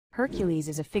Hercules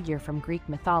is a figure from Greek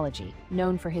mythology,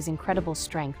 known for his incredible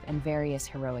strength and various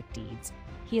heroic deeds.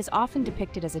 He is often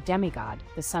depicted as a demigod,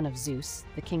 the son of Zeus,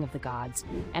 the king of the gods,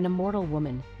 and a mortal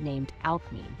woman named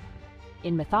Alcmena.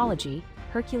 In mythology,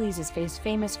 Hercules is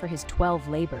famous for his 12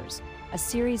 labors, a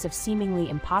series of seemingly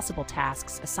impossible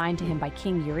tasks assigned to him by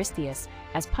King Eurystheus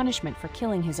as punishment for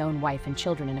killing his own wife and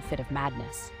children in a fit of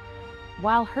madness.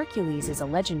 While Hercules is a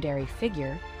legendary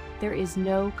figure, there is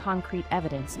no concrete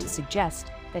evidence to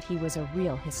suggest that he was a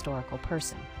real historical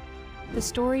person. The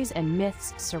stories and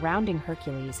myths surrounding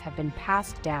Hercules have been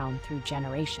passed down through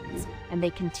generations, and they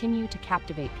continue to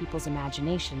captivate people's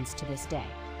imaginations to this day.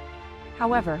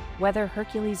 However, whether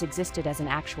Hercules existed as an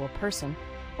actual person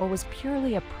or was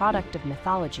purely a product of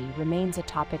mythology remains a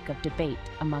topic of debate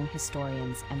among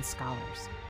historians and scholars.